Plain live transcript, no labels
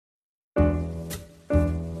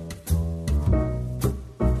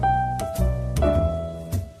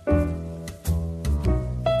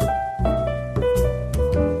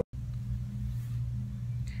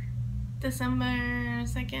December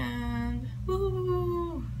 2nd.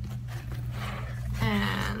 Woo!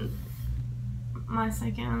 And my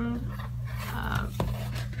second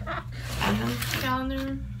advent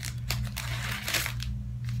calendar.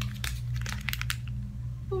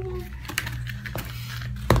 Woo.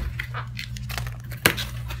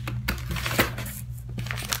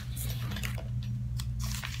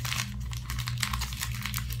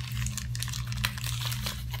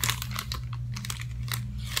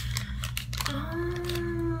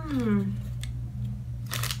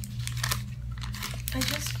 I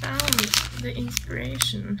just found the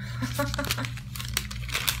inspiration.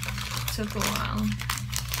 Took a while.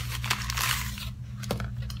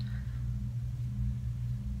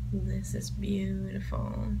 This is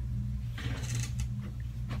beautiful.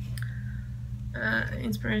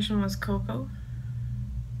 Inspiration was cocoa.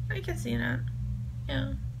 I can see that.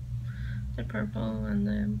 Yeah. The purple and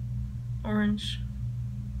the orange.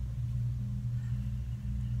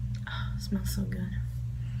 Oh, it smells so good.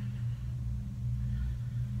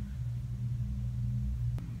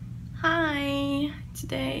 Hi!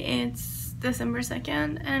 Today it's December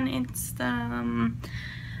 2nd and it's the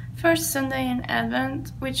first Sunday in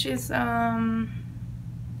Advent, which is a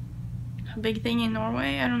big thing in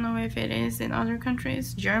Norway. I don't know if it is in other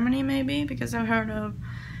countries, Germany maybe, because I've heard of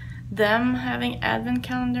them having Advent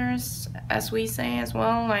calendars, as we say as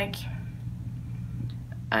well. Like,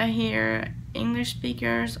 I hear English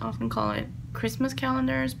speakers often call it Christmas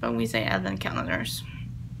calendars, but we say Advent calendars.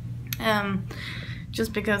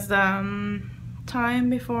 Just because the time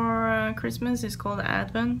before Christmas is called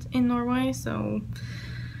Advent in Norway. So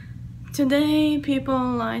today people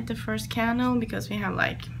light the first candle because we have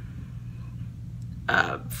like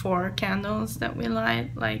 4 candles that we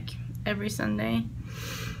light like every Sunday.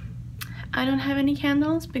 I don't have any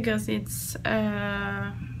candles because it's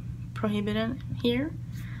prohibited here.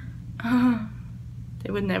 They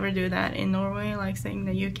would never do that in Norway, like saying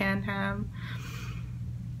that you can't have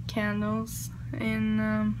candles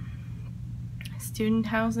in student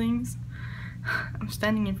housings. I'm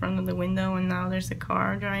standing in front of the window and now there's a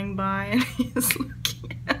car driving by and he's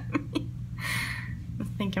looking at me. I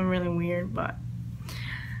think I'm really weird, but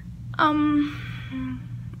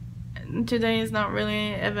today is not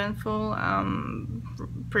really eventful. I'm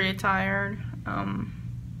pretty tired. I'm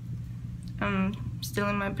still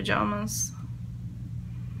in my pajamas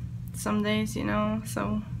some days, you know,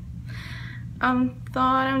 so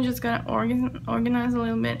thought I'm just gonna organize a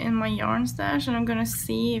little bit in my yarn stash, and I'm gonna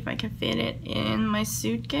see if I can fit it in my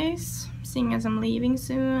suitcase, seeing as I'm leaving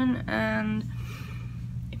soon, and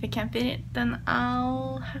if I can't fit it then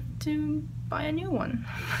I'll have to buy a new one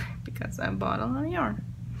because I bought a lot of yarn.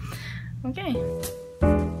 Okay.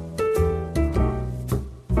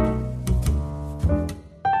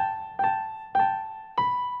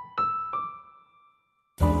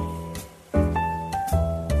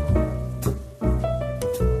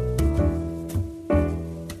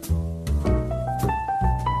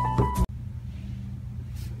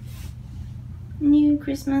 New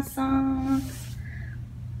Christmas socks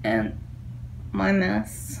and my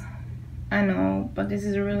mess. I know, but this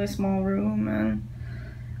is a really small room and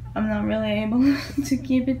I'm not really able to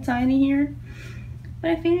keep it tidy here.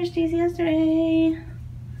 But I finished these yesterday.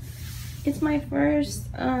 It's my first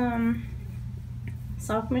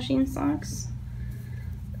sock machine socks,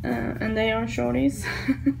 and they are shorties.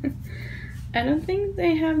 I don't think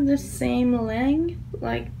they have the same length,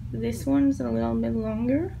 like this one's a little bit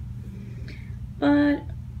longer. But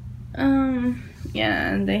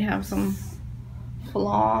yeah, and they have some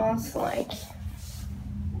flaws like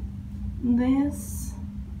this,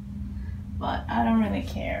 but I don't really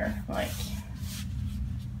care. Like,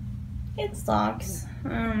 it socks.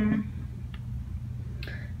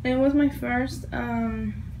 It was my first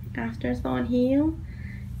afterthought heel,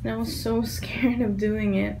 and I was so scared of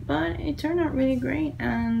doing it, but it turned out really great.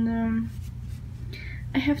 And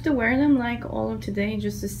I have to wear them like all of today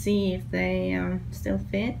just to see if they still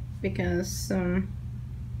fit, because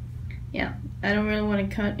yeah, I don't really want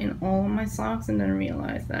to cut in all of my socks and then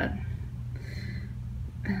realize that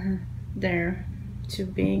they're too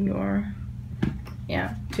big, or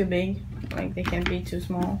yeah, too big, like they can't be too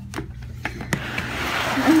small.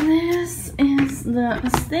 And this is the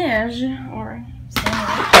stage, or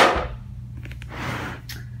stage.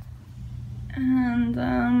 And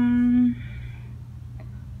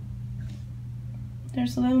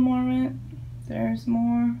there's a little more of it. There's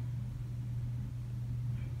more.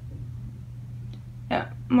 Yeah,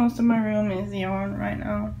 most of my room is yarn right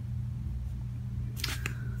now.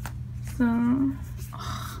 So,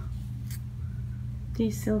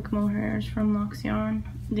 these silk mohairs from Lox Yarn.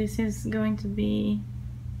 This is going to be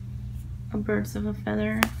a birds of a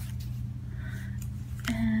feather.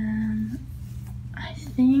 And I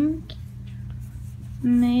think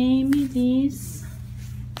maybe these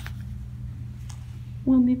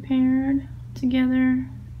will be paired together.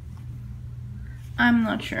 I'm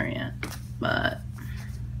not sure yet, but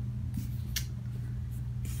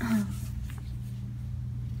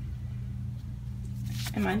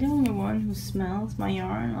am I the only one who smells my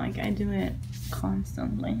yarn? Like, I do it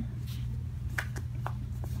constantly.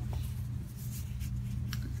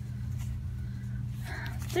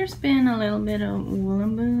 There's been a little bit of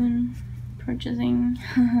Woolen Boon purchasing.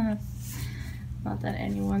 Not that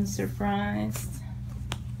anyone's surprised.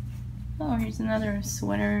 Oh, here's another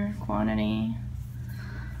sweater quantity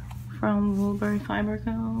from Woolberry Fiber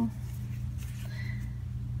Co.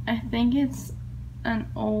 I think it's an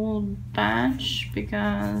old batch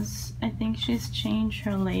because I think she's changed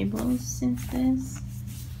her labels since this.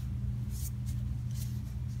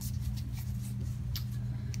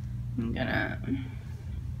 I'm gonna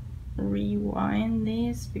rewind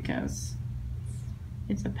this because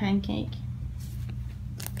it's a pancake.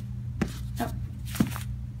 Oh.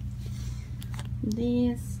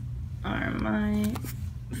 These are my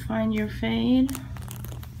Find Your Fade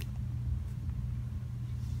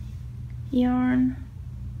yarn,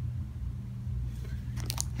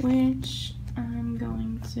 which I'm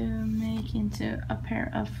going to make into a pair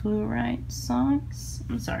of fluorite socks.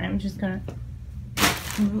 I'm sorry, I'm just gonna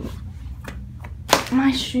move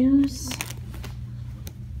my shoes.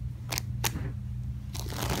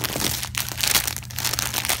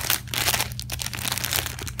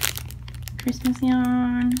 Christmas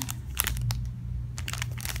yarn.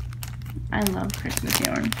 I love Christmas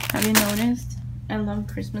yarn. Have you noticed? I love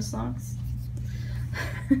Christmas socks.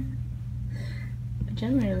 I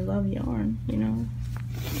generally love yarn, you know.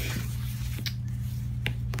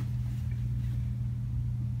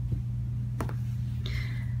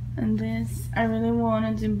 And this, I really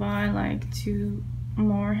wanted to buy like 2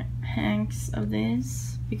 more hanks of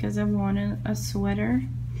this because I wanted a sweater.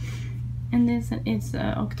 And this, it's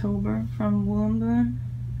October from Woolen Boon.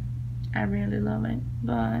 I really love it,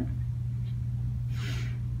 but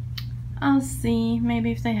I'll see.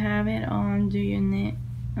 Maybe if they have it on Do You Knit.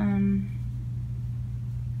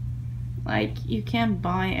 Like, you can't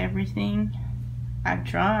buy everything. I've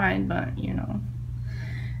tried, but you know.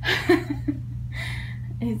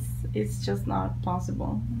 It's just not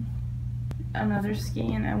possible. Another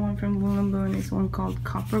skein I want from Woolen Boon is one called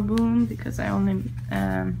Copper Boom because I only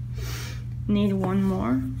need 1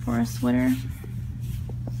 more for a sweater.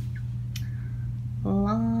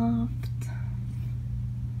 Loft.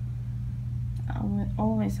 I would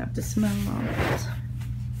always have to smell Loft.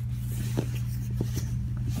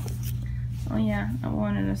 Oh yeah, I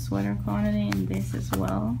wanted a sweater quantity in this as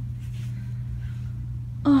well.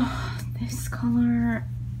 Oh, this color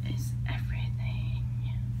is everything.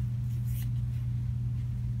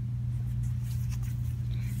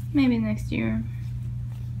 Maybe next year.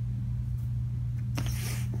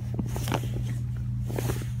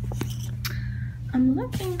 I'm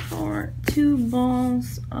looking for 2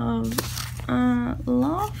 balls of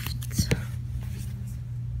Loft.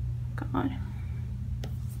 God.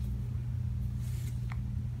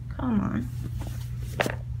 Come on.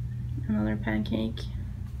 Another pancake.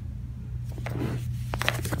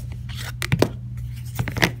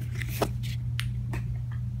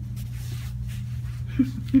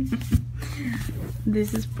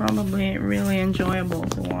 This is probably really enjoyable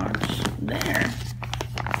to watch. There.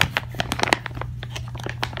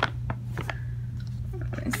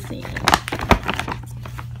 Let's see.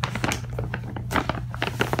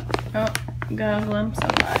 Oh, got a glimpse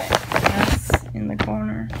of my mess in the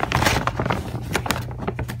corner.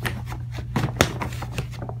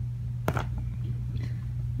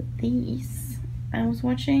 These. I was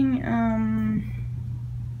watching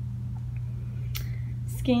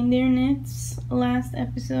Skandir Knits last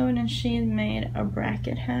episode and she had made a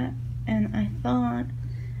bracket hat and I thought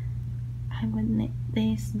I would knit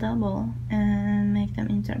these double and make them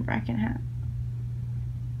into a bracket hat.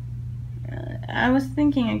 I was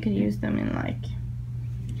thinking I could use them in like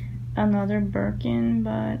another Birkin,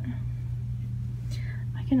 but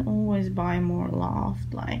I can always buy more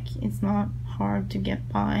Loft. Like, it's not hard to get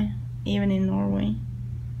by, even in Norway.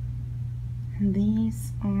 And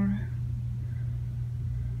these are,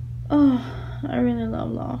 oh, I really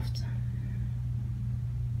love Loft.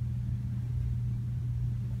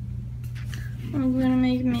 I'm gonna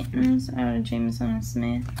make mittens out of Jameson and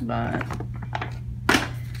Smith, but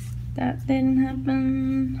that didn't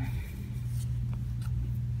happen.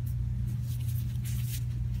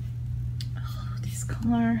 Oh, this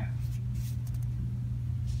color.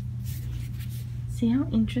 See how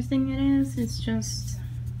interesting it is? It's just,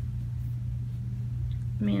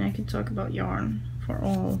 I mean, I could talk about yarn for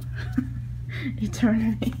all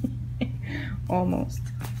eternity. Almost.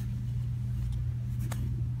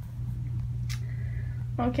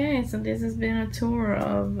 Okay, so this has been a tour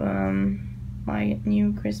of my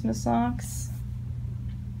new Christmas socks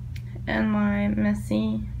and my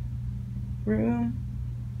messy room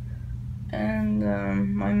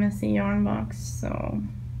and my messy yarn box. So